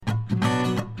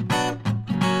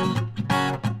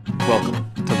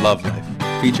Love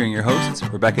Life, featuring your hosts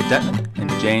Rebecca Detman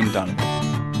and Jane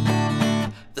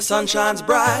Donovan. The sun shines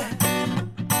bright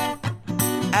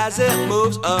as it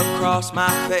moves across my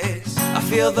face. I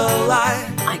feel the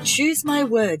light. I choose my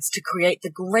words to create the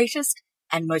greatest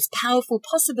and most powerful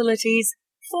possibilities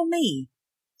for me.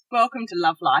 Welcome to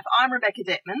Love Life. I'm Rebecca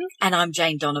Detman. And I'm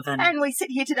Jane Donovan. And we sit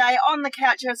here today on the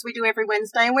couch as we do every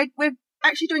Wednesday, and we're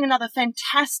actually doing another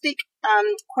fantastic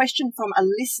question from a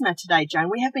listener today, Jane.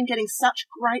 We have been getting such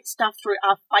great stuff through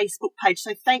our Facebook page,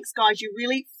 so thanks, guys. You're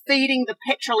really feeding the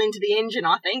petrol into the engine,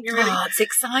 I think. You're really it's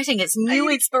exciting. It's new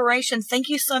inspiration. Thank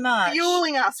you so much.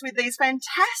 Fueling us with these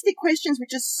fantastic questions,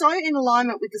 which is so in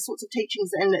alignment with the sorts of teachings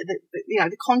and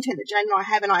the content that Jane and I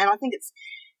have, and I think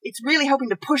it's really helping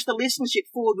to push the listenership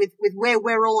forward with where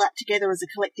we're all at together as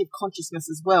a collective consciousness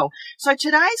as well. So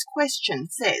today's question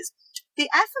says, the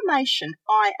affirmation,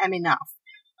 I am enough,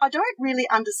 I don't really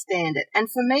understand it, and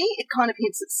for me it kind of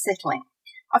hints at settling.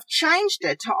 I've changed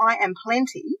it to I am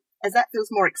plenty, as that feels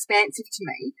more expansive to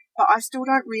me, but I still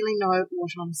don't really know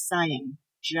what I'm saying.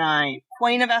 Jane,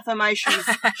 Queen of Affirmations,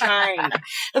 Jane.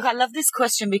 Look, I love this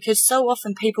question because so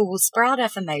often people will sprout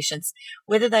affirmations,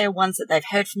 whether they are ones that they've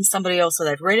heard from somebody else or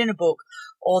they've read in a book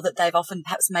or that they've often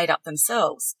perhaps made up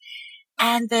themselves.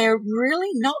 And they're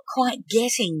really not quite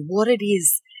getting what it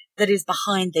is that is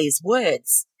behind these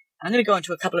words. I'm going to go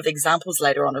into a couple of examples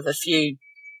later on of a few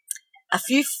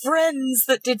friends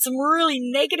that did some really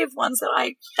negative ones that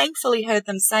I thankfully heard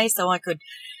them say so I could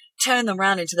turn them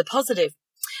around into the positive.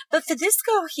 But for this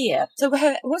girl here, so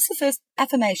what's the first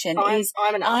affirmation?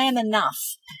 I'm enough. I am enough.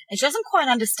 And she doesn't quite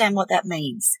understand what that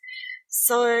means.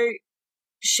 So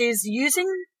she's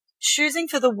choosing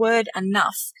for the word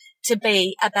enough to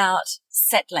be about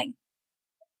settling.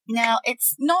 Now,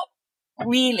 it's not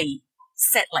really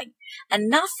settling.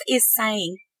 Enough is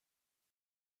saying...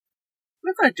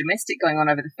 We've got a domestic going on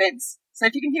over the fence. So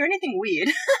if you can hear anything weird...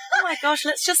 Oh, my gosh,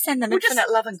 let's just send them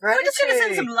infinite love and gratitude. We're just going to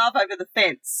send some love over the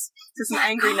fence to some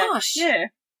angry gosh. Yeah.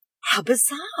 How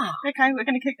bizarre. Okay, we're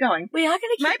going to keep going. We are going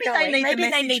to keep going. Maybe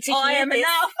they need to hear I am this.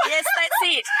 enough. Yes,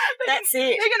 that's it. That's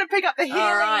it. They're going to pick up the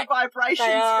healing vibrations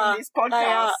from this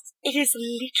podcast. It is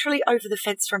literally over the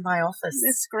fence from my office.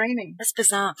 They're screaming. That's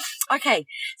bizarre. Okay,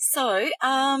 so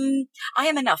I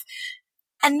am enough.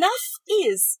 Enough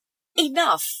is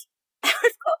enough. We've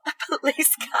got a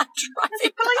police car driving.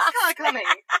 There's a police car coming.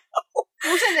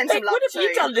 We'll send them some love What have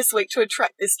you done this week to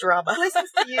attract this drama? Listen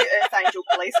to you, Earth Angel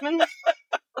policeman.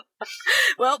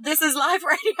 Well, this is live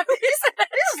radio.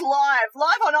 This is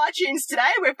live on iTunes today.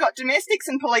 We've got domestics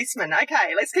and policemen.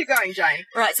 Okay, let's keep going, Jane.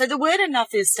 Right, so the word enough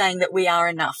is saying that we are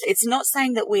enough. It's not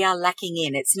saying that we are lacking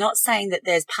in. It's not saying that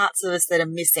there's parts of us that are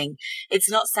missing. It's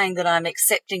not saying that I'm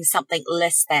accepting something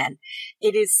less than.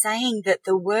 It is saying that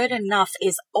the word enough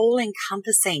is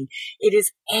all-encompassing. It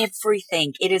is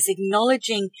everything. It is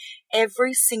acknowledging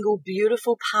every single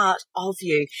beautiful part of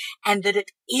you and that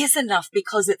it is enough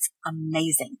because it's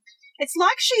amazing. It's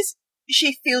like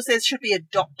she feels there should be a ...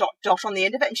 on the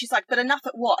end of it, and she's like, but enough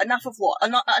at what? Enough of what?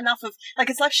 Enough of, like,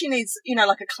 it's like she needs,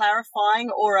 like a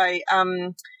clarifying or a,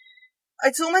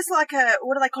 it's almost like a,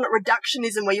 what do they call it,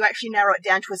 reductionism, where you actually narrow it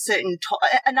down to a certain,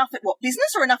 enough at what?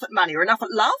 Business, or enough at money, or enough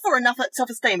at love, or enough at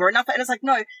self-esteem, or enough at, and it's like,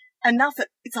 no, enough at,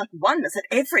 it's like oneness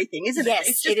at everything, isn't yes, it?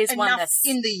 It's just it is enough oneness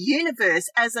in the universe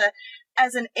as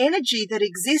an energy that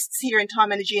exists here in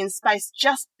time, energy, and space,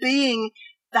 just being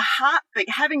the heartbeat,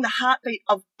 having the heartbeat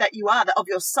of that you are, of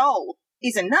your soul,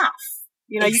 is enough.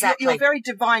 Exactly. Your very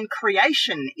divine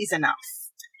creation is enough.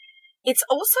 It's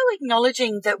also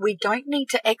acknowledging that we don't need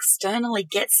to externally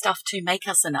get stuff to make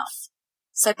us enough.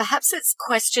 So perhaps it's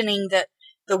questioning that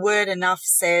the word enough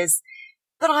says,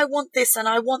 but I want this and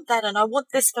I want that and I want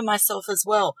this for myself as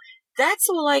well. That's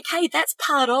all okay. That's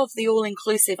part of the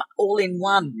all-inclusive,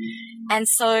 all-in-one. And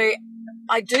so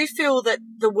I do feel that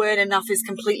the word enough is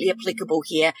completely applicable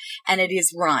here, and it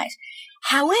is right.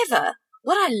 However,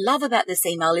 what I love about this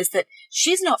email is that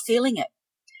she's not feeling it.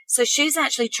 So she's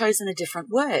actually chosen a different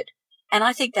word. And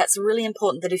I think that's really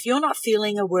important, that if you're not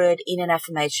feeling a word in an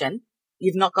affirmation,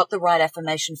 you've not got the right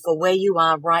affirmation for where you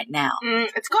are right now.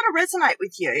 It's got to resonate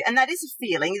with you, and that is a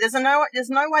feeling. There's no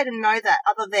way to know that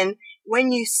other than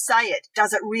when you say it.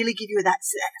 Does it really give you that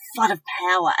flood of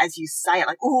power as you say it?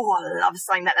 Like, oh, I love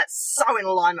saying that. That's so in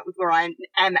alignment with where I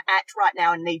am at right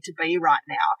now and need to be right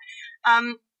now.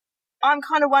 I'm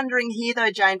kind of wondering here, though,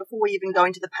 Jane, before we even go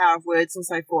into the power of words and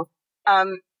so forth,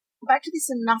 back to this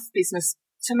enough business.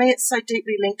 To me, it's so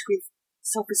deeply linked with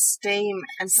self-esteem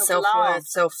and self-love,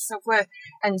 self-worth.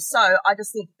 And so I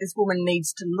just think this woman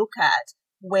needs to look at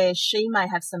where she may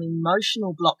have some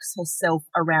emotional blocks herself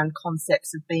around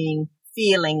concepts of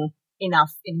feeling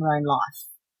enough in her own life.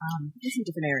 just in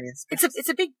different areas. It's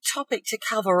a big topic to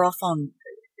cover off on.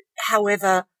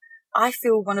 However, I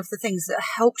feel one of the things that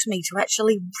helped me to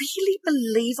actually really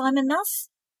believe I'm enough,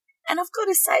 and I've got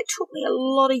to say it took me a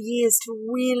lot of years to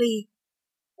really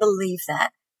believe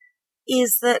that,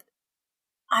 is that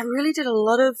I really did a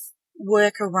lot of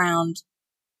work around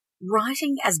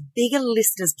writing as big a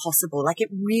list as possible. Like, it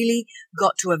really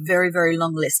got to a very, very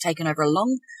long list taken over a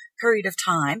long period of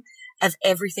time of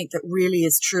everything that really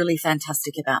is truly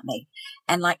fantastic about me,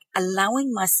 and like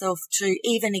allowing myself to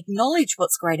even acknowledge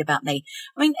what's great about me.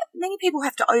 I mean, many people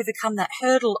have to overcome that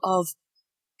hurdle of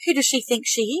who does she think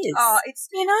she is? Oh, it's,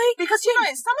 because, some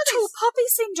of tall these poppy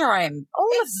syndrome,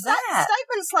 all of that.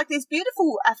 Statements like these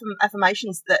beautiful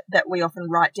affirmations that we often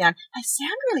write down, they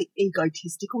sound really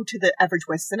egotistical to the average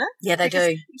Westerner. Yeah, they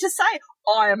do. To say,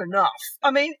 I am enough.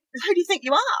 I mean, who do you think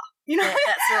you are? Yeah,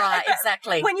 that's right,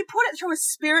 exactly. When you put it through a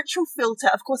spiritual filter,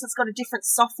 of course, it's got a different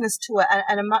softness to it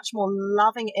and a much more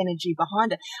loving energy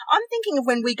behind it. I'm thinking of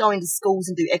when we go into schools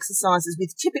and do exercises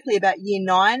with typically about year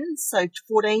 9, so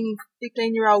 14,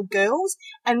 15-year-old girls,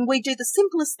 and we do the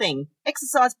simplest thing.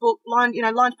 Exercise book, lined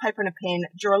paper and a pen,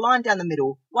 draw a line down the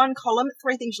middle. One column,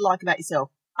 3 things you like about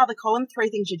yourself. Other column, 3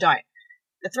 things you don't.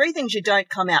 The 3 things you don't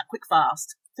come out quick,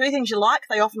 fast. 3 things you like,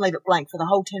 they often leave it blank for the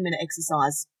whole 10-minute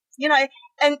exercise.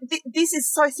 And this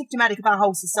is so symptomatic of our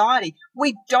whole society.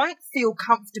 We don't feel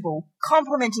comfortable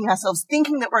complimenting ourselves,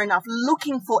 thinking that we're enough,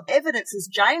 looking for evidence, as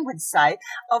Jane would say,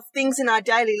 of things in our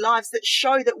daily lives that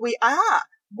show that we are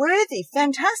worthy,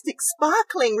 fantastic,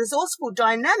 sparkling, resourceful,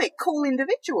 dynamic, cool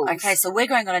individuals. Okay, so we're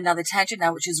going on another tangent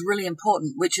now, which is really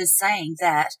important, which is saying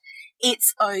that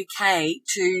it's okay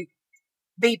to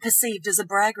be perceived as a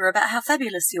bragger about how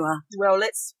fabulous you are. Well,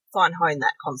 let's fine-hone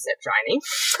that concept, Janie.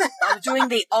 I'm doing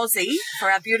the Aussie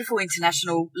for our beautiful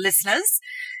international listeners.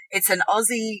 It's an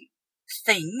Aussie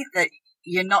thing that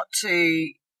you're not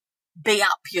to be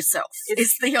up yourself.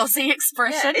 It's the Aussie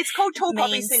expression. Yeah, it's called tall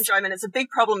poppy syndrome, and it's a big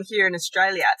problem here in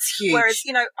Australia. It's huge. Whereas,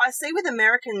 I see with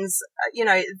Americans,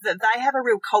 that they have a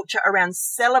real culture around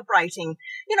celebrating.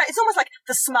 It's almost like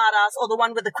the smart ass or the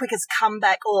one with the quickest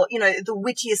comeback or, the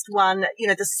wittiest one,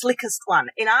 the slickest one.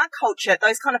 In our culture,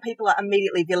 those kind of people are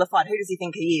immediately vilified. Who does he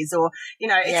think he is? Or,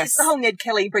 it's the whole Ned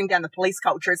Kelly bring down the police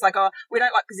culture. It's like, we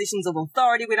don't like positions of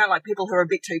authority. We don't like people who are a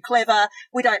bit too clever.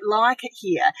 We don't like it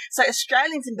here. So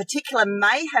Australians in particular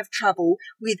may have trouble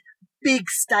with big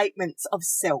statements of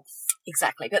self.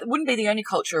 Exactly. But it wouldn't be the only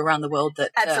culture around the world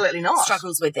that absolutely not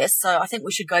struggles with this. So I think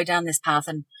we should go down this path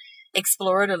and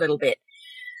explore it a little bit.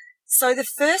 So the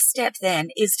first step then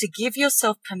is to give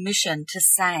yourself permission to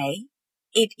say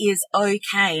it is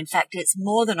okay. In fact, it's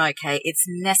more than okay. It's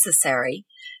necessary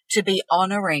to be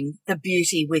honoring the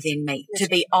beauty within me, to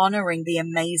be honoring the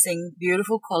amazing,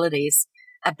 beautiful qualities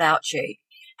about you,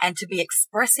 and to be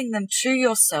expressing them to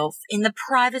yourself in the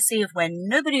privacy of when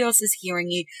nobody else is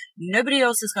hearing you, nobody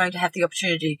else is going to have the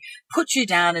opportunity to put you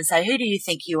down and say, who do you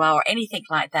think you are, or anything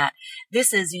like that.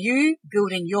 This is you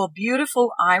building your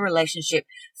beautiful I relationship,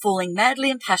 falling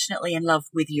madly and passionately in love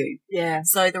with you. Yeah.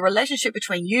 So the relationship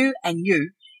between you and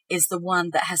you is the one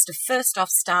that has to first off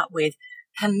start with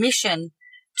permission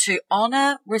to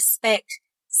honor, respect,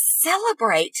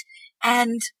 celebrate,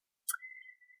 and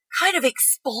kind of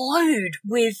explode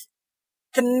with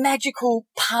the magical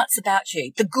parts about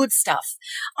you, the good stuff.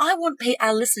 I want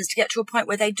our listeners to get to a point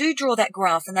where they do draw that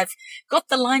graph and they've got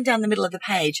the line down the middle of the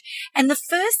page. And the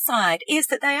first side is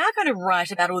that they are going to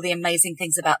write about all the amazing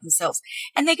things about themselves.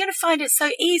 And they're going to find it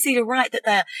so easy to write that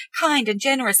they're kind and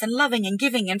generous and loving and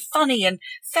giving and funny and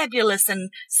fabulous and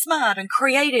smart and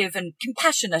creative and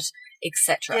compassionate,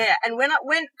 etc. Yeah, and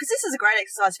because this is a great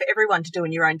exercise for everyone to do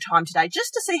in your own time today,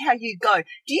 just to see how you go.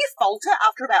 Do you falter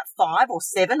after about 5 or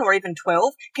 7 or even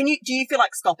 12? Do you feel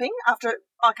like stopping after?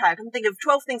 Okay, I can think of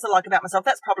 12 things I like about myself.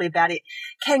 That's probably about it.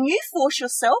 Can you force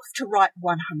yourself to write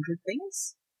 100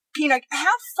 things?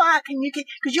 How far can you get?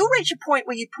 Because you'll reach a point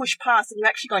where you push past and you're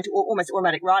actually going to almost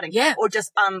automatic writing. Yeah. Or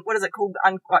just, what is it called?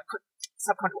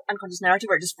 Unconscious narrative,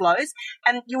 where it just flows.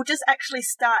 And you'll just actually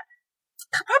start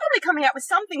probably coming out with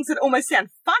some things that almost sound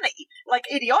funny, like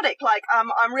idiotic, like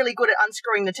I'm really good at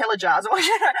unscrewing Nutella jars. Or,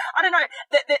 I don't know,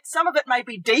 that some of it may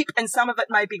be deep and some of it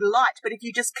may be light, but if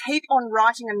you just keep on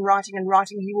writing and writing and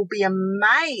writing, you will be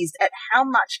amazed at how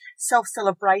much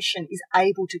self-celebration is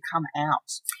able to come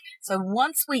out. So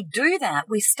once we do that,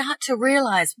 we start to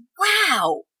realize,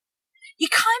 wow, you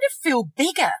kind of feel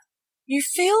bigger. You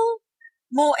feel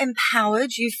more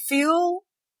empowered. You feel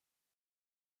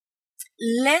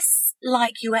less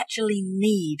like you actually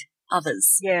need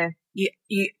others. Yeah.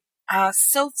 You are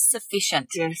self-sufficient.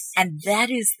 Yes. And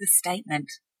that is the statement.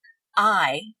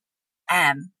 I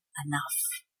am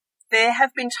enough. There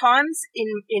have been times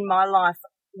in my life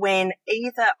when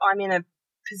either I'm in a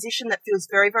position that feels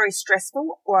very, very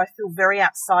stressful, or I feel very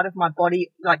outside of my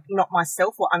body, like not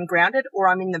myself or ungrounded, or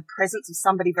I'm in the presence of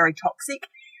somebody very toxic.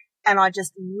 And I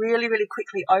just really, really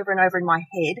quickly over and over in my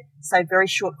head say very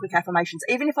short, quick affirmations,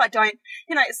 even if I don't,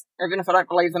 even if I don't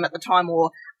believe them at the time,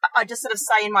 or I just sort of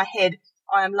say in my head,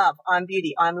 I am love, I am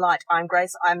beauty, I am light, I am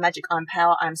grace, I am magic, I am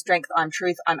power, I am strength, I am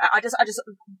truth. I just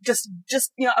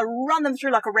I run them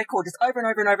through like a record, just over and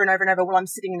over and over and over and over while I'm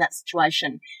sitting in that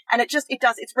situation. And it's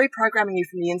reprogramming you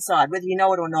from the inside, whether you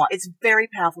know it or not. It's a very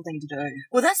powerful thing to do.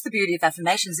 Well, that's the beauty of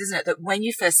affirmations, isn't it? That when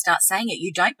you first start saying it,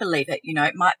 you don't believe it.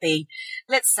 It might be,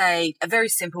 let's say, a very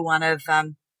simple one of,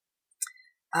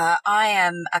 I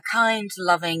am a kind,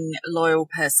 loving, loyal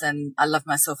person. I love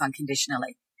myself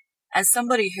unconditionally. As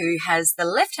somebody who has the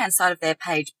left-hand side of their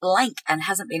page blank and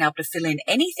hasn't been able to fill in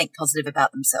anything positive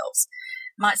about themselves,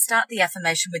 might start the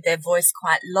affirmation with their voice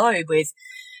quite low with,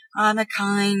 I'm a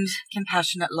kind,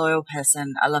 compassionate, loyal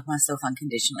person. I love myself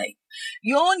unconditionally.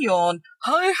 Yawn, yawn,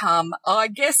 ho-hum, I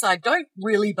guess I don't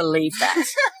really believe that.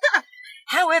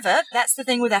 However, that's the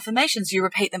thing with affirmations. You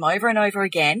repeat them over and over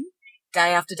again,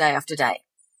 day after day after day.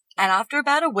 And after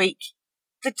about a week,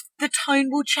 the tone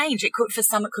will change. For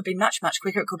some, it could be much, much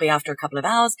quicker. It could be after a couple of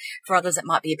hours. For others, it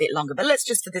might be a bit longer. But let's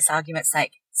just, for this argument's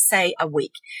sake, say a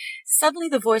week. Suddenly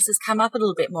the voices come up a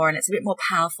little bit more and it's a bit more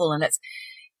powerful, and it's,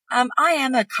 I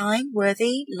am a kind,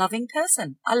 worthy, loving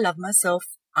person. I love myself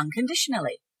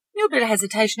unconditionally. A little bit of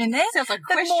hesitation in there. Sounds like a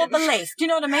but question. More belief. Do you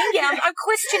know what I mean? Yeah, I'm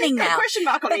questioning now. A question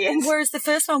mark on the end. Whereas the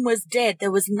first one was dead. There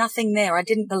was nothing there. I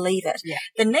didn't believe it. Yeah.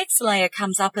 The next layer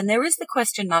comes up and there is the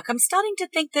question mark. I'm starting to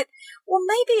think that, well,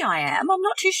 maybe I am. I'm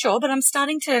not too sure, but I'm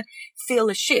starting to feel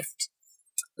a shift.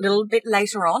 A little bit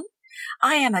later on,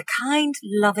 I am a kind,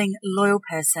 loving, loyal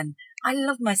person. I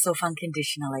love myself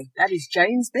unconditionally. That is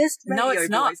Jane's best radio. No, it's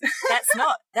not. Boys. That's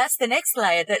not. That's the next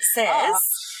layer that says,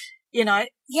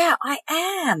 yeah, I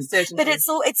am. Certainty. But it's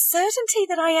certainty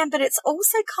that I am, but it's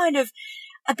also kind of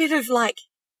a bit of like,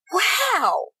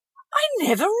 wow, I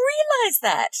never realized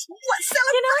that. What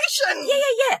celebration?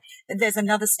 Yeah. But there's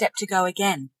another step to go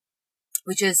again,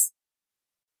 which is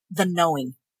the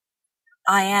knowing.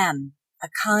 I am a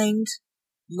kind,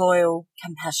 loyal,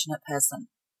 compassionate person.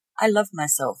 I love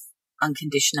myself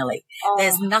unconditionally. Oh.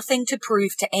 There's nothing to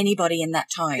prove to anybody in that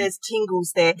tone. There's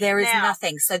tingles there. There is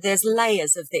nothing. So there's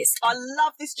layers of this. I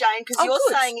love this, Jane, because you're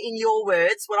good. saying in your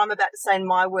words what I'm about to say in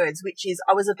my words, which is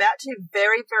I was about to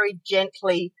very, very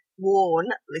gently warn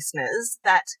listeners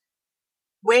that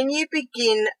when you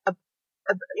begin a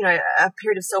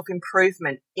period of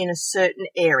self-improvement in a certain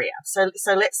area, so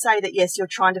let's say that, yes, you're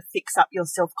trying to fix up your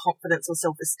self-confidence or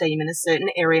self-esteem in a certain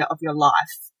area of your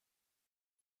life,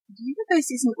 the universe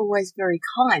isn't always very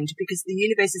kind, because the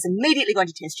universe is immediately going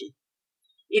to test you.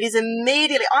 It is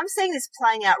immediately, I'm seeing this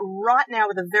playing out right now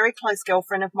with a very close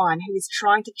girlfriend of mine who is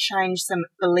trying to change some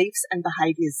beliefs and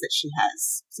behaviours that she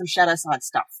has, some shadow side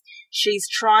stuff. She's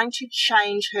trying to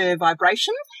change her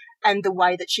vibration and the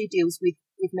way that she deals with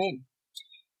men.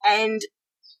 And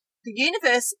the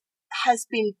universe has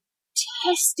been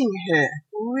testing her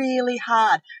really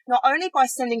hard, not only by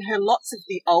sending her lots of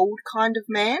the old kind of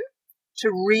man to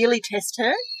really test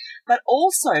her, but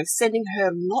also sending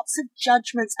her lots of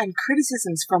judgments and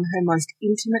criticisms from her most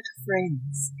intimate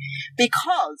friends,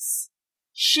 because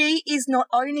she is not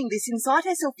owning this inside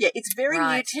herself yet. It's very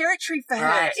new territory for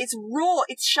her. It's raw,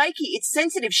 it's shaky, it's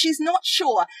sensitive. She's not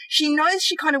sure. She knows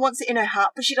she kind of wants it in her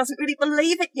heart, but she doesn't really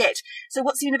believe it yet. So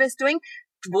what's the universe doing?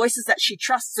 Voices that she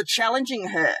trusts are challenging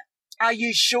her. Are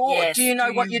you sure? Yes. Do you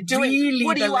know what you're doing? Really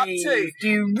what are you up to? Do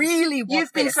you really want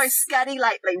You've been this? so scatty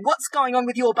lately. What's going on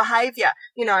with your behaviour?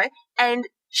 And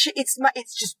it's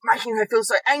just making her feel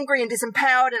so angry and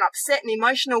disempowered and upset and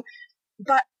emotional.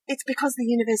 But it's because the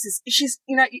universe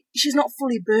she's not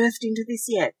fully birthed into this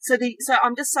yet. So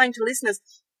I'm just saying to listeners,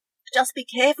 just be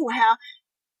careful how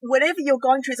whatever you're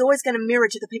going through is always going to mirror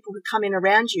to the people who come in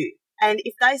around you. And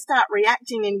if they start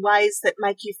reacting in ways that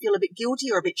make you feel a bit guilty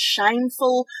or a bit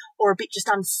shameful or a bit just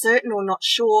uncertain or not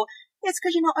sure, it's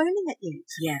because you're not owning it yet.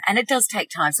 Yeah, and it does take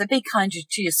time. So be kind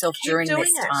to yourself during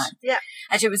this time. Yeah.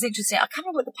 Actually, it was interesting. I can't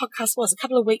remember what the podcast was. A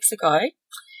couple of weeks ago,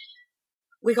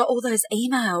 we got all those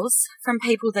emails from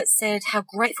people that said how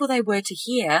grateful they were to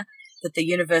hear that the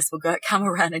universe will come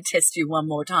around and test you one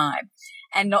more time.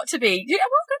 And not to be,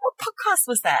 what podcast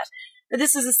was that? But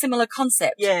this is a similar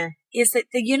concept. Yeah. Is that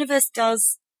the universe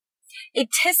it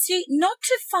tests you not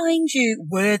to find you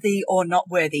worthy or not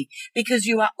worthy, because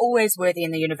you are always worthy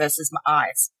in the universe's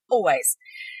eyes. Always.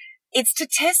 It's to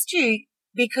test you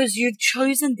because you've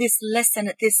chosen this lesson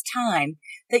at this time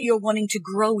that you're wanting to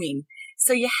grow in.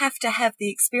 So you have to have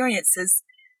the experiences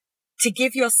to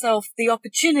give yourself the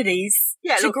opportunities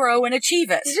to grow and achieve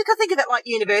it. You just got to think of it like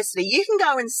university. You can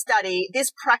go and study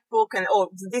this prac book or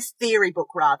this theory book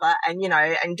rather, and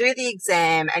and do the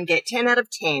exam and get 10 out of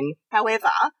 10.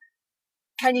 However,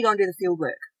 can you go and do the field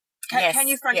work? Can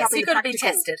you front up in the practical? You've got to be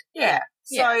tested. Yeah.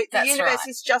 So the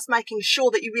university is just making sure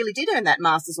that you really did earn that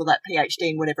master's or that PhD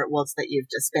in whatever it was that you've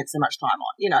just spent so much time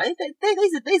on.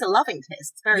 These are loving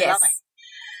tests, very loving.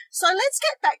 So let's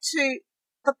get back to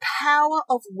the power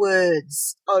of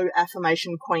words,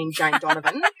 affirmation queen Jane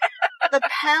Donovan. The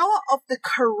power of the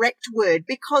correct word,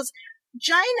 because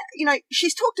Jane,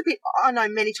 she's talked a bit, I know,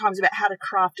 many times about how to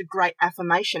craft a great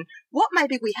affirmation. What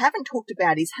maybe we haven't talked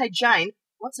about is, hey, Jane,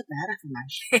 what's a bad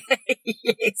affirmation?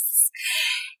 Yes.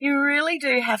 You really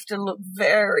do have to look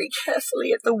very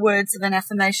carefully at the words of an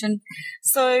affirmation.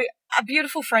 So a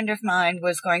beautiful friend of mine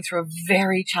was going through a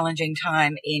very challenging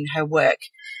time in her work.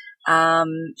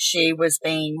 She was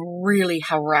being really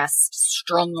harassed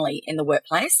strongly in the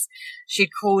workplace. She'd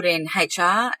called in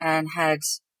HR and had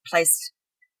placed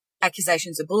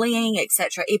accusations of bullying,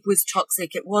 etc. It was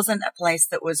toxic. It wasn't a place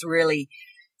that was really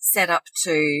set up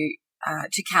to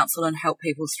counsel and help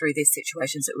people through these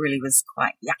situations. It really was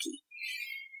quite yucky.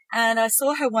 And I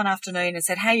saw her one afternoon and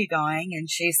said, how are you going? And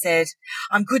she said,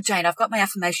 I'm good, Jane. I've got my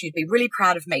affirmation. You'd be really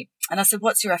proud of me. And I said,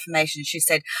 what's your affirmation? She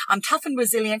said, I'm tough and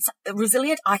resilient.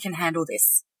 I can handle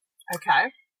this.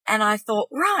 Okay. And I thought,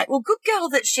 right, well, good girl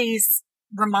that she's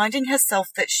reminding herself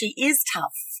that she is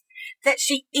tough, that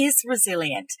she is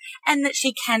resilient, and that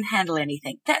she can handle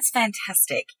anything. That's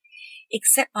fantastic.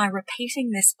 Except by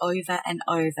repeating this over and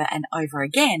over and over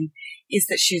again is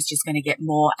that she's just going to get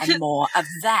more and more of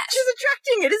that. She's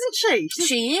attracting it, isn't she?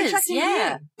 She is,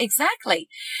 yeah, exactly.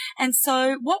 And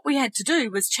so what we had to do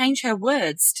was change her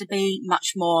words to be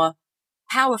much more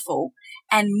powerful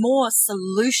and more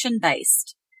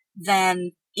solution-based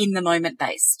than in-the-moment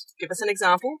based. Give us an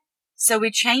example. So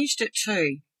we changed it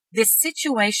to, this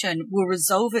situation will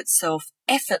resolve itself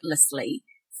effortlessly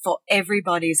for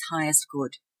everybody's highest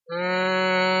good.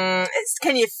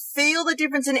 Can you feel the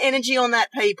difference in energy on that,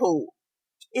 people?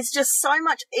 It's just so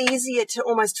much easier to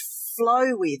almost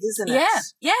flow with, isn't it?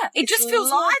 Yeah. It just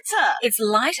feels lighter. It's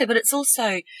lighter, but it's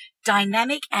also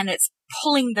dynamic, and it's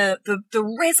pulling the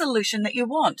resolution that you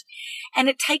want. And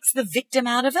it takes the victim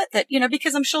out of it, that,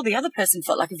 because I'm sure the other person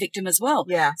felt like a victim as well.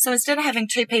 Yeah. So instead of having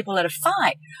two people at a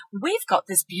fight, we've got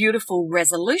this beautiful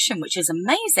resolution, which is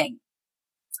amazing.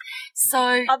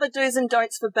 So, other do's and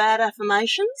don'ts for bad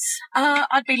affirmations?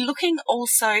 I'd be looking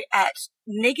also at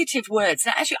negative words.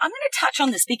 Now, actually, I'm going to touch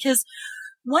on this because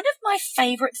one of my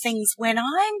favorite things when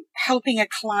I'm helping a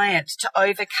client to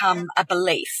overcome a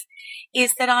belief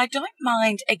is that I don't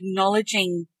mind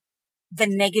acknowledging the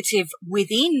negative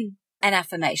within an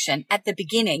affirmation at the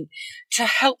beginning to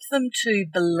help them to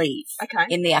believe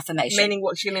in the affirmation. Meaning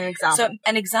what? Give me an example. So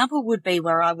an example would be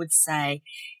where I would say,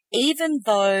 even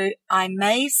though I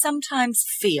may sometimes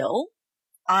feel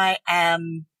I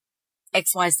am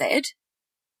XYZ,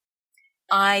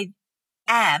 I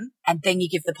am, and then you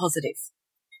give the positive.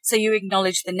 So you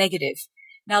acknowledge the negative.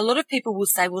 Now, a lot of people will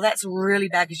say, well, that's really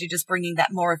bad because you're just bringing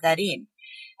more of that in.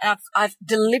 And I've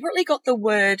deliberately got the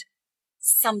word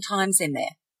sometimes in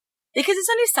there because it's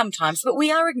only sometimes, but we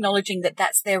are acknowledging that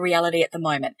that's their reality at the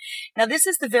moment. Now, this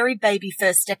is the very baby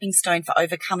first stepping stone for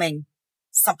overcoming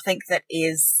something that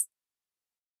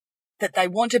they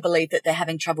want to believe that they're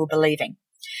having trouble believing.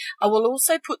 I will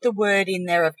also put the word in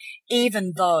there of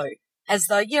even though, as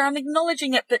though, I'm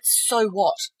acknowledging it, but so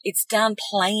what? It's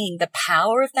downplaying the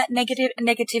power of that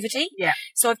negativity. Yeah.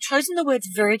 So I've chosen the words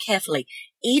very carefully.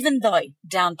 Even though,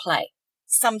 downplay.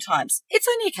 Sometimes. It's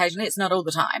only occasionally, it's not all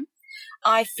the time.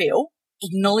 I feel,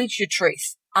 acknowledge your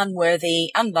truth.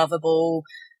 Unworthy, unlovable,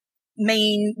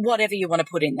 mean, whatever you want to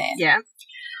put in there. Yeah.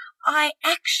 I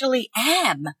actually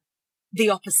am the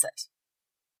opposite.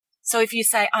 So if you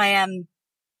say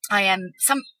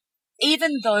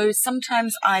even though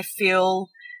sometimes I feel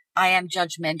I am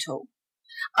judgmental,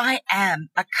 I am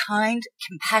a kind,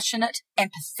 compassionate,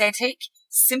 empathetic,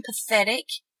 sympathetic,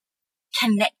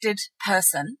 connected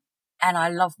person, and I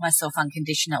love myself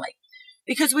unconditionally.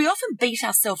 Because we often beat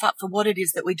ourselves up for what it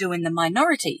is that we do in the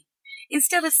minority,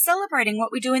 instead of celebrating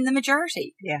what we do in the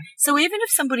majority. Yeah. So even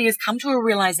if somebody has come to a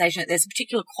realization that there's a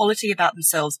particular quality about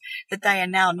themselves that they are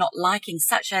now not liking,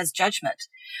 such as judgment,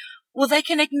 well, they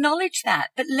can acknowledge that,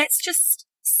 but let's just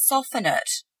soften it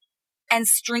and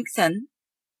strengthen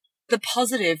the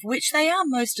positive, which they are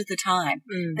most of the time.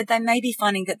 But they may be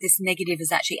finding that this negative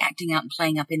is actually acting out and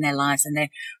playing up in their lives, and they're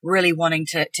really wanting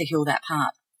to heal that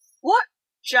part. What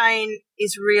Jane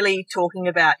is really talking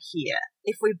about here,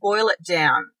 if we boil it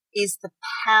down, is the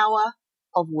power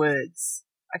of words.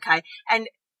 Okay. And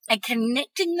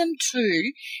connecting them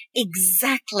to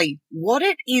exactly what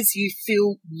it is you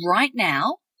feel right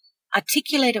now,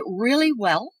 articulate it really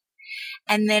well,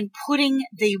 and then putting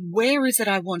the where is it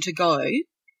I want to go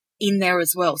in there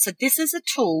as well. So this is a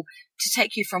tool to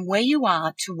take you from where you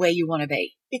are to where you want to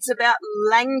be. It's about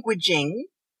languaging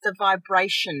the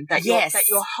vibration that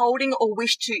you're holding or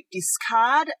wish to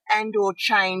discard and or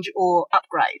change or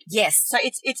upgrade. Yes. So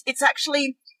it's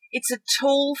actually a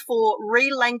tool for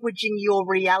relanguaging your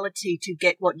reality to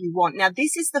get what you want. Now,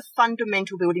 this is the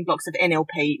fundamental building blocks of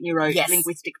NLP,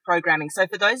 neuro-linguistic programming. So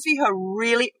for those of you who are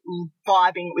really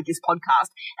vibing with this podcast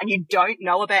and you don't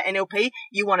know about NLP,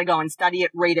 you want to go and study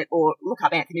it, read it, or look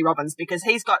up Anthony Robbins, because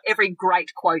he's got every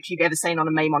great quote you've ever seen on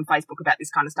a meme on Facebook about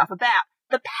this kind of stuff, about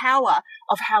the power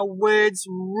of how words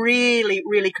really,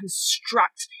 really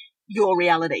construct your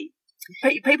reality.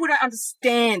 People don't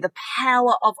understand the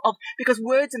power of because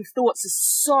words and thoughts are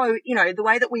so, the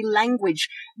way that we language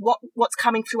what's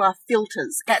coming through our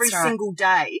filters every single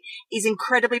day is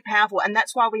incredibly powerful. And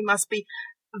that's why we must be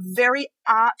very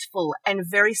artful and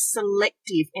very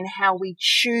selective in how we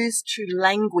choose to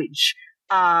language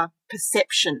our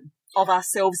perception of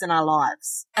ourselves and our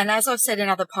lives. And as I've said in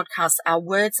other podcasts, our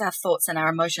words, our thoughts, and our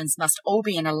emotions must all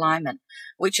be in alignment,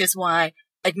 which is why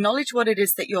acknowledge what it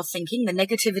is that you're thinking, the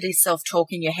negativity self-talk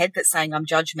in your head that's saying I'm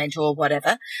judgmental or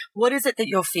whatever. What is it that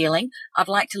you're feeling? I'd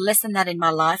like to lessen that in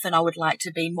my life, and I would like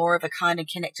to be more of a kind and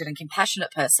connected and compassionate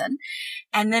person.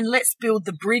 And then let's build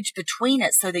the bridge between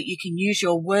it so that you can use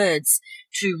your words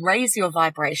to raise your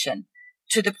vibration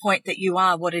to the point that you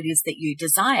are what it is that you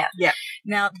desire. Yeah.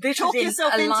 Now, this Talk is in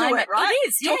yourself alignment. into it, right? It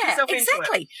is, Talk yeah, yourself into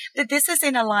exactly. That this is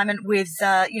in alignment with,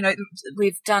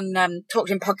 we've done, talked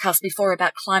in podcasts before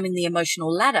about climbing the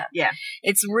emotional ladder. Yeah.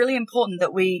 It's really important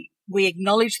that we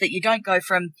acknowledge that you don't go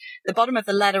from the bottom of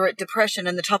the ladder at depression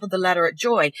and the top of the ladder at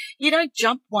joy. You don't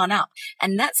jump one up.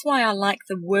 And that's why I like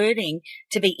the wording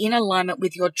to be in alignment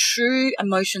with your true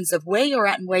emotions of where you're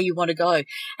at and where you want to go.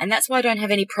 And that's why I don't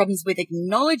have any problems with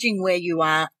acknowledging where you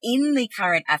are in the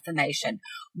current affirmation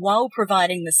while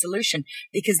providing the solution,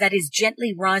 because that is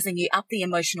gently rising you up the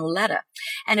emotional ladder.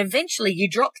 And eventually you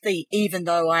drop the even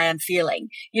though I am feeling,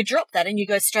 you drop that and you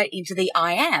go straight into the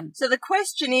I am. So the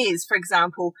question is, for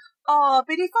example, but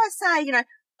if I say,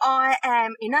 I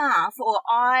am enough, or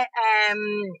I am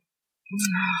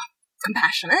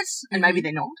compassionate, and maybe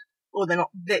they're not, or they're not,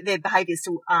 their behaviours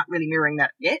still aren't really mirroring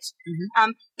that yet.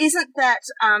 Mm-hmm. Isn't that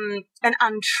an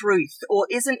untruth, or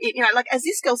isn't it, like as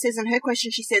this girl says in her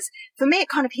question, she says, for me it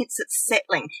kind of hints at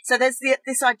settling. So there's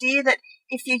this idea that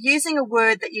if you're using a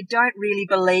word that you don't really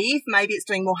believe, maybe it's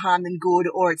doing more harm than good,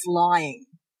 or it's lying.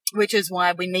 Which is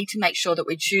why we need to make sure that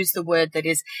we choose the word that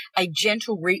is a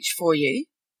gentle reach for you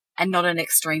and not an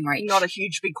extreme reach. Not a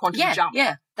huge, big quantum jump.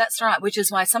 Yeah, that's right. Which is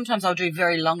why sometimes I'll do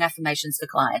very long affirmations for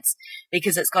clients,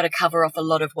 because it's got to cover off a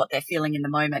lot of what they're feeling in the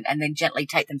moment and then gently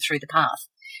take them through the path.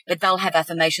 But they'll have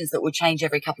affirmations that will change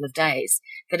every couple of days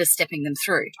that are stepping them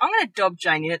through. I'm going to dob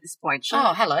Jane in at this point.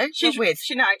 Hello. She's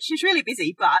really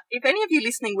busy, but if any of you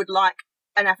listening would like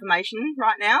an affirmation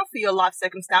right now for your life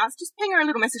circumstance, just ping her a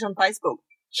little message on Facebook.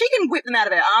 She can whip them out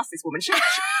of her ass, this woman. She doesn't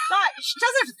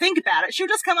have to think about it. She'll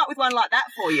just come up with one like that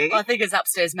for you. Well, I think it's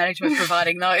upstairs management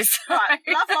providing those. Right.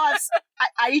 Love Life's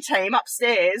A-team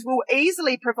upstairs will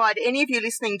easily provide any of you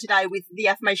listening today with the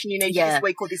affirmation you need for this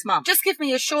week or this month. Just give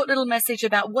me a short little message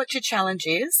about what your challenge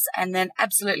is, and then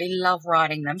absolutely love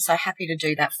writing them. So happy to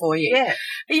do that for you. Yeah.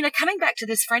 But, coming back to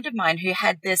this friend of mine who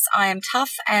had this, I am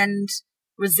tough and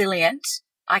resilient.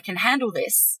 I can handle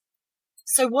this.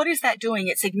 So what is that doing?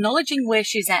 It's acknowledging where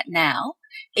she's at now.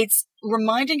 It's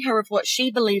reminding her of what she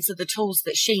believes are the tools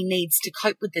that she needs to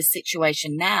cope with this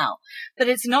situation now. But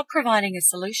it's not providing a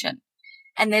solution.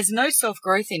 And there's no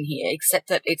self-growth in here except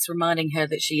that it's reminding her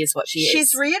that she is what she is.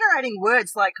 She's reiterating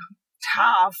words like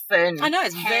tough and I know,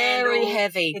 it's handle. very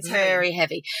heavy. It's very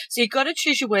heavy. So you've got to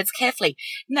choose your words carefully.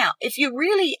 Now, if you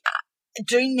really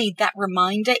do need that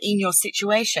reminder in your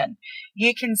situation,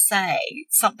 you can say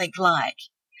something like,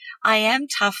 I am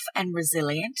tough and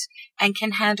resilient and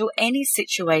can handle any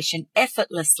situation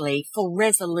effortlessly for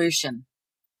resolution.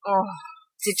 Oh.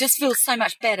 It just feels so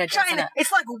much better, doesn't it?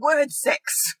 It's like word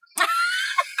sex.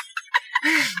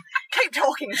 Keep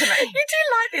talking to me. You do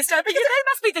like this, don't you? That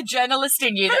must be the journalist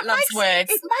in you that loves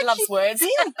words. It makes you words.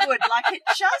 feel good. Like it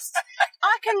just,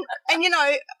 and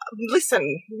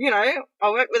listen,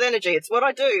 I work with energy. It's what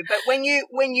I do. But when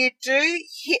you do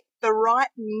hit the right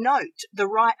note, the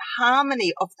right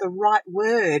harmony of the right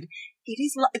word, it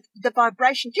is like the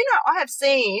vibration. Do you know,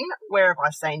 where have I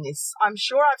seen this? I'm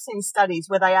sure I've seen studies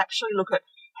where they actually look at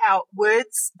how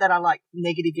words that are like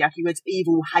negative, yucky words,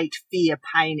 evil, hate, fear,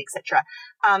 pain, etc.,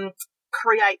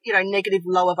 create, negative,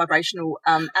 lower vibrational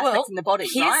aspects in the body.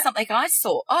 Here's something I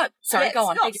saw. Oh, sorry, go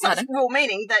on. Well,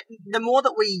 meaning that the more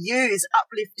that we use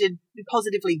uplifted,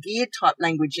 positively geared type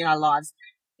language in our lives,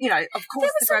 of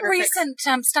course, there was a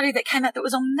recent study that came out that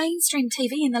was on mainstream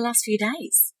TV in the last few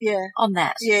days. Yeah. On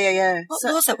that. Yeah.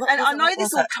 What was it? I know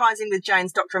this all ties in with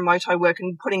Jane's Dr. Emoto work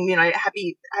and putting,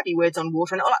 happy words on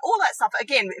water and all that stuff.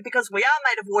 Again, because we are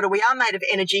made of water, we are made of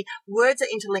energy. Words are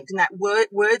interlinked in that.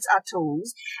 Words are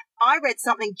tools. I read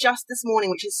something just this morning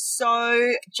which is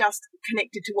so just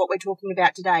connected to what we're talking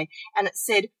about today, and it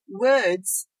said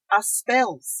words are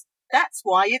spells. That's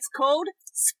why it's called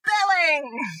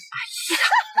spelling.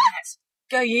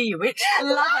 Go you witch.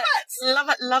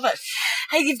 Love it.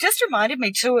 Hey, you've just reminded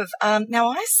me too of, now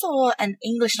I saw an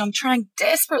English, and I'm trying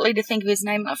desperately to think of his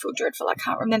name. I feel dreadful. I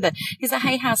can't remember. He's a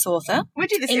Hay House author. We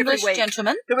do this English every week.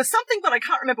 Gentleman. There was something, but I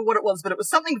can't remember what it was, but it was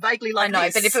something vaguely like this. I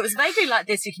know, but if it was vaguely like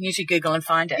this, you can usually Google and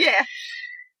find it.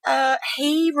 Yeah.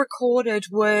 He recorded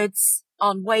words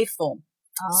on waveform.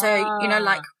 So,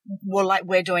 like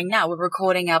we're doing now, we're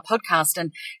recording our podcast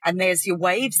and there's your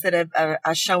waves that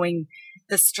are showing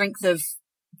the strength of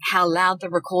how loud the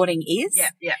recording is.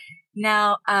 Yeah.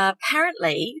 Now,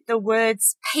 apparently the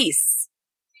words peace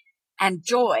and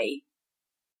joy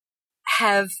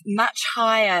have much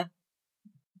higher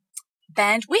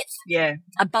bandwidth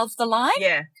above the line.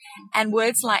 Yeah. And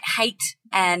words like hate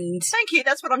and thank you,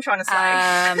 that's what I'm trying to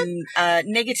say.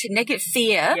 Negative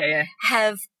fear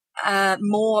have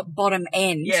more bottom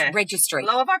end registry.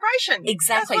 Lower vibration.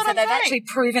 Exactly. So they've actually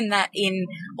proven that in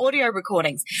audio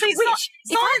recordings. I'm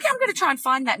going to try and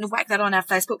find that and whack that on our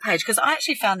Facebook page, because I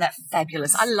actually found that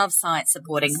fabulous. I love science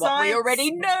supporting what we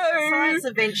already know. Science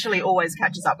eventually always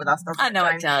catches up with us, doesn't it? I know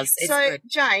it does. It's so, good.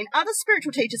 Jane, other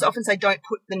spiritual teachers often say don't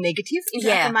put the negative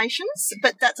into affirmations,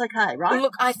 but that's okay, right? Well,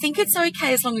 look, I think it's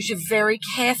okay as long as you're very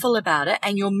careful about it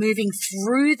and you're moving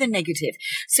through the negative.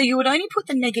 So you would only put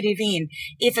the negative in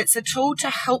if it's a tool to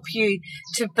help you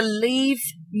to believe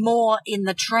more in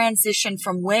the transition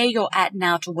from where you're at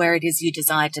now to where it is you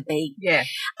desire to be. Yeah.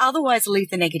 Otherwise, leave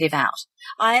the negative out.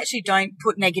 I actually don't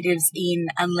put negatives in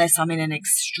unless I'm in an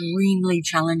extremely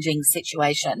challenging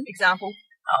situation. Example?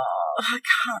 Oh, I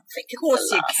can't think of Of course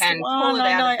the you last can. one. Pull it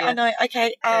out I know.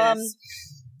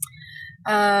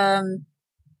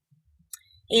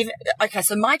 Okay.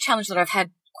 So my challenge that I've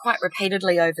had quite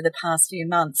repeatedly over the past few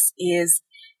months is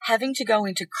having to go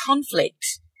into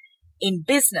conflict in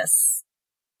business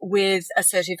with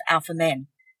assertive alpha men.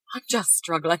 I just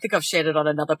struggle. I think I've shared it on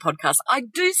another podcast. I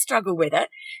do struggle with it.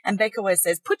 And Beck always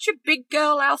says, put your big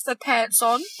girl alpha pants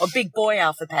on, or big boy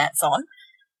alpha pants on.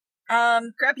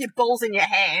 Grab your balls in your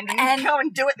hand and go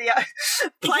and do it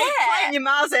play in your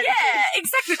Mars energy. Yeah,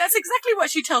 exactly. That's exactly what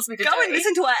she tells me to do. Go and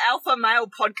listen to our alpha male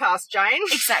podcast, Jane.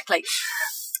 Exactly.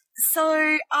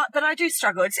 So, but I do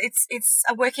struggle. It's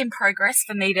a work in progress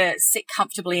for me to sit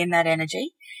comfortably in that energy.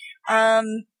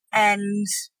 And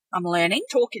I'm learning.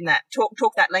 Talk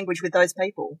that language with those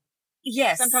people.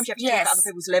 Yes. Sometimes you have to talk at other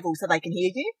people's level so they can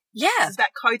hear you. Yeah. It's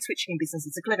about code switching in business.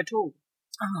 It's a clever tool.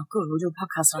 Oh, good. We'll do a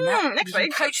podcast on that. Next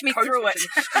week. Coach me through it.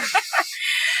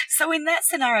 So in that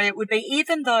scenario, it would be,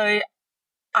 even though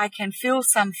I can feel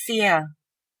some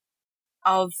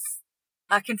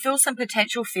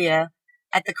potential fear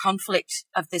at the conflict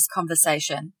of this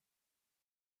conversation,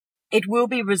 it will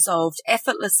be resolved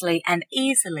effortlessly and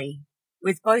easily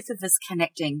with both of us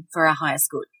connecting for our highest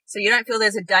good. So you don't feel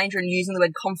there's a danger in using the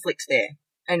word conflict there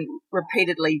and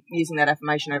repeatedly using that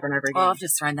affirmation over and over again? Oh, I've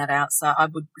just thrown that out. So I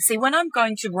would see, when I'm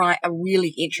going to write a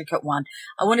really intricate one,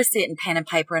 I want to see it in pen and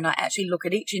paper, and I actually look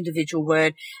at each individual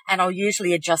word, and I'll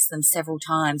usually adjust them several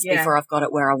times before I've got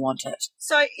it where I want it.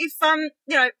 So if,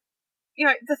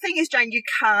 the thing is, Jane, you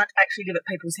can't actually live at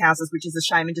people's houses, which is a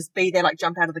shame, and just be there, like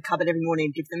jump out of the cupboard every morning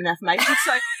and give them an affirmation.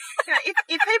 So, if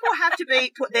people have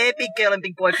to put their big girl and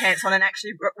big boy pants on and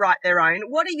actually write their own,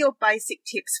 what are your basic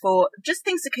tips for just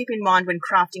things to keep in mind when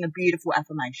crafting a beautiful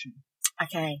affirmation?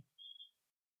 Okay.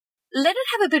 Let it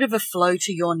have a bit of a flow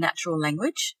to your natural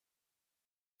language.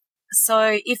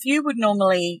 So if you would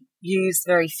normally use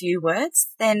very few words,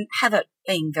 then have it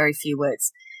being very few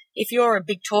words. If you're a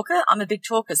big talker, I'm a big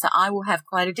talker, so I will have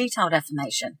quite a detailed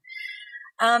affirmation.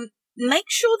 Make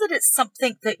sure that it's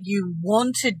something that you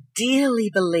want to dearly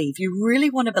believe. You really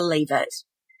want to believe it.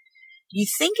 You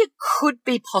think it could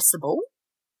be possible,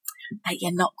 but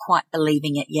you're not quite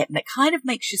believing it yet. And it kind of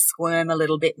makes you squirm a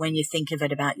little bit when you think of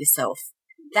it about yourself.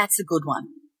 That's a good one.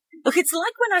 Look, it's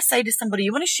like when I say to somebody,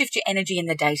 you want to shift your energy in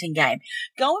the dating game,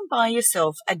 go and buy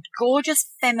yourself a gorgeous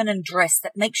feminine dress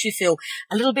that makes you feel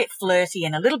a little bit flirty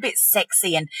and a little bit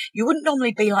sexy, and you wouldn't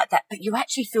normally be like that, but you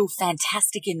actually feel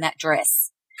fantastic in that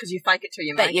dress. Because you fake it till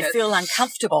you make But you it. feel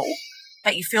uncomfortable.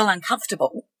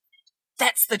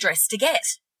 That's the dress to get,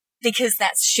 because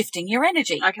that's shifting your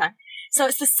energy. Okay. So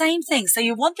it's the same thing. So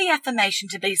you want the affirmation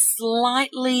to be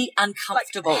slightly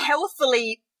uncomfortable. Like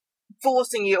healthily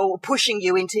forcing you or pushing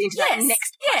you into that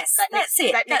next place. Yes, that's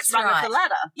it. That next rung of the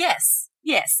ladder. Yes.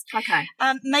 Okay.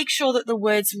 Make sure that the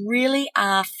words really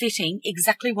are fitting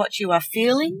exactly what you are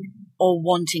feeling or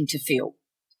wanting to feel.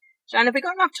 Jane, have we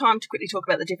got enough time to quickly talk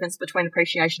about the difference between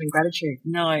appreciation and gratitude?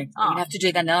 No, we'll have to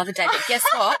do that another day. But guess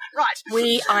what? Right.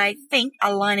 We, I think,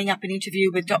 are lining up an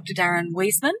interview with Dr. Darren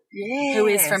Wiesman, who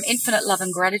is from Infinite Love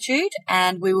and Gratitude,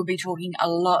 and we will be talking a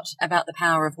lot about the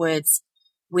power of words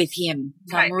with him.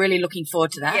 So I'm really looking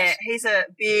forward to that. Yeah, he's a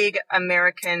big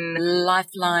American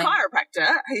Lifeline chiropractor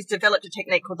who's developed a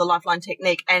technique called the Lifeline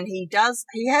technique, and he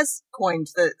has coined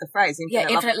the phrase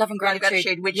Infinite Love and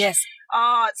Gratitude, which yes.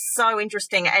 Oh, it's so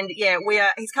interesting. And yeah,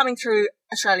 he's coming through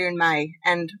Australia in May,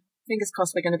 and fingers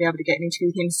crossed we're going to be able to get an interview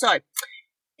with him. So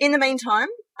in the meantime,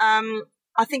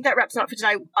 I think that wraps it up for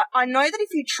today. I know that if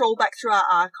you trawl back through our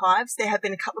archives, there have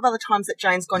been a couple of other times that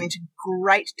Jane's gone into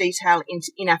great detail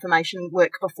in affirmation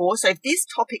work before. So if this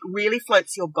topic really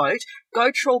floats your boat,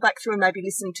 go trawl back through and maybe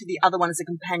listen to the other one as a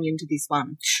companion to this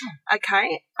one. Sure.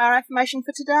 Okay, our affirmation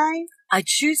for today. I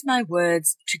choose my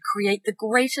words to create the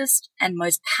greatest and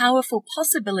most powerful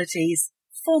possibilities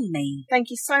for me. Thank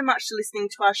you so much for listening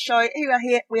to our show.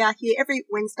 We are here every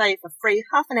Wednesday for free,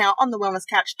 half an hour on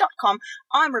thewellnesscouch.com.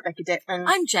 I'm Rebecca Detman.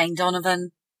 I'm Jane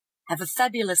Donovan. Have a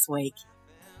fabulous week.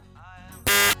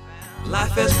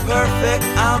 Life is perfect,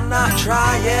 I'm not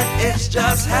trying, it's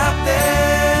just happening.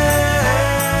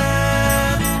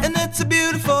 And it's a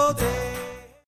beautiful day.